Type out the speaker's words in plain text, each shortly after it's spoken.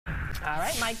All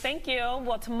right, Mike, thank you.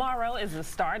 Well, tomorrow is the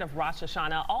start of Rosh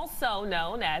Hashanah, also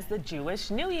known as the Jewish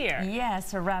New Year.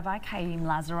 Yes, Rabbi Chaim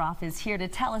Lazaroff is here to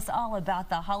tell us all about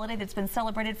the holiday that's been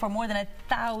celebrated for more than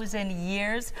 1,000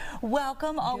 years.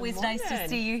 Welcome. Always nice to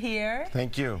see you here.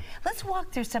 Thank you. Let's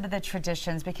walk through some of the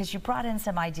traditions because you brought in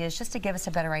some ideas just to give us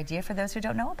a better idea for those who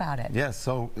don't know about it. Yes,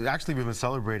 so actually we've been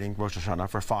celebrating Rosh Hashanah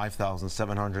for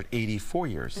 5,784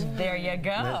 years. There you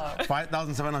go.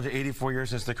 5,784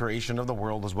 years since the creation of the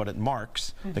world is what it marks.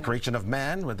 The creation of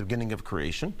man, with the beginning of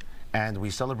creation. And we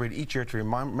celebrate each year to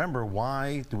remember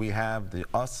why do we have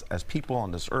us as people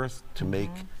on this earth to make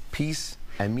peace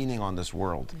and meaning on this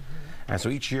world. And so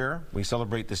each year we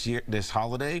celebrate this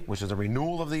holiday, which is a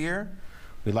renewal of the year.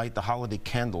 We light the holiday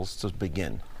candles to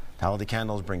begin. The holiday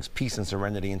candles brings peace and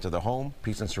serenity into the home,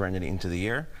 peace and serenity into the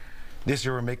year. This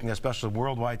year we're making a special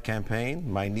worldwide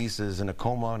campaign. My niece is in a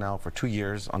coma now for 2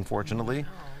 years, unfortunately.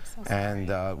 And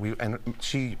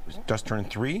she just turned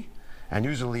 3. And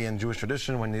usually in Jewish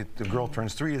tradition, when the girl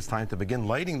turns 3, it's time to begin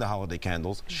lighting the holiday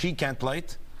candles. She can't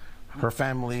light. Her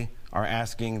family are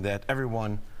asking that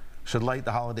everyone should light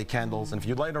the holiday candles. And if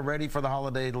you light already for the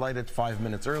holiday, light it 5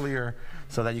 minutes earlier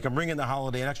so that you can bring in the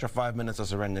holiday an extra 5 minutes of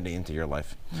serenity into your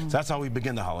life. So that's how we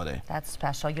begin the holiday. That's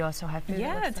special. You also have food.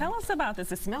 Yeah, tell us about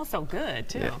this. It smells so good,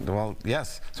 too. Yeah, well,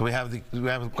 yes. So we have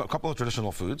a couple of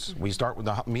traditional foods. We start with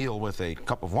the meal with a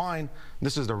cup of wine.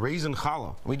 This is the raisin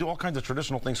challah. We do all kinds of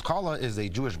traditional things. Challah is a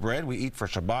Jewish bread we eat for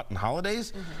Shabbat and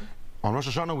holidays. On Rosh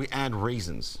Hashanah, we add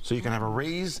raisins, so you can have a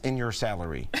raise in your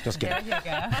salary. Just kidding. There you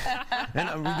go.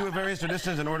 And we do various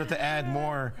traditions in order to add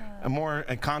more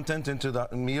content into the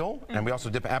meal. And we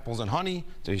also dip apples in honey,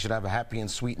 so you should have a happy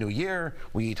and sweet new year.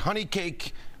 We eat honey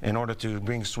cake in order to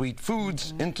bring sweet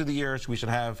foods into the year, so we should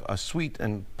have a sweet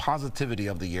and positivity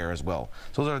of the year as well.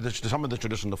 So those are some of the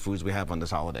traditional foods we have on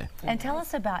this holiday. And tell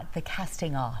us about the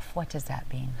casting off. What does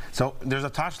that mean? So there's a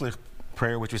tashlich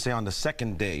prayer which we say on the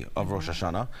second day of Rosh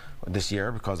Hashanah this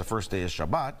year, because the first day is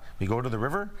Shabbat. We go to the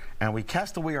river and we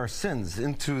cast away our sins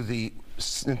into the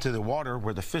water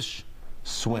where the fish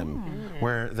swim,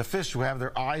 where the fish who have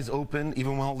their eyes open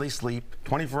even while they sleep,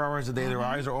 24 hours a day, their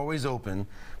eyes are always open.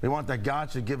 We want that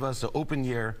God should give us an open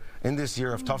year in this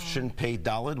year of Tafshin Pei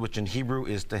Daled, which in Hebrew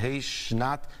is Tehei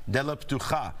Shnat Dela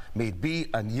Ptucha. May it be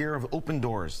a year of open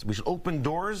doors. We should open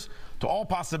doors to all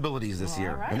possibilities this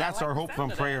year. Right. And that's our hope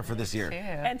and prayer for this year.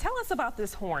 And tell us about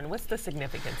this horn. What's the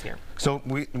significance here? So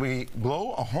we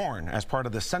blow a horn as part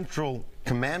of the central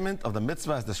commandment of the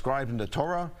mitzvah as described in the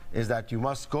Torah, is that you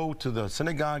must go to the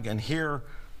synagogue and hear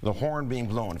the horn being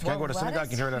blown. If you can't go to synagogue, you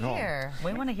can hear it at home.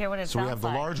 We want to hear what it sounds like. So we have the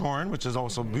large horn, which is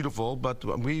also beautiful, but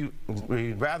we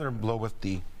rather blow with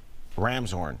the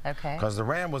ram's horn. Okay. Because the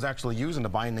ram was actually used in the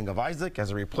binding of Isaac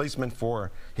as a replacement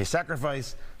for his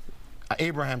sacrifice.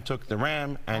 Abraham took the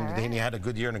ram, and then he had a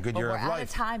good year and a good year of life. We're out of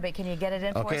time, but can you get it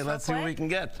in for us Okay, let's see what we can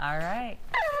get. All right.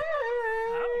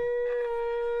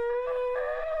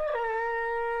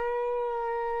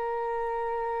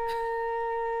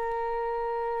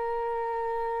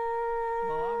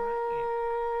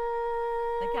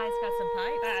 The guy's got some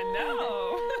pipes. I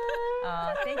know.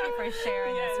 Thank you for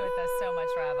sharing this with us so much,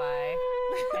 Rabbi.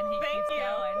 And he keeps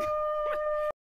going.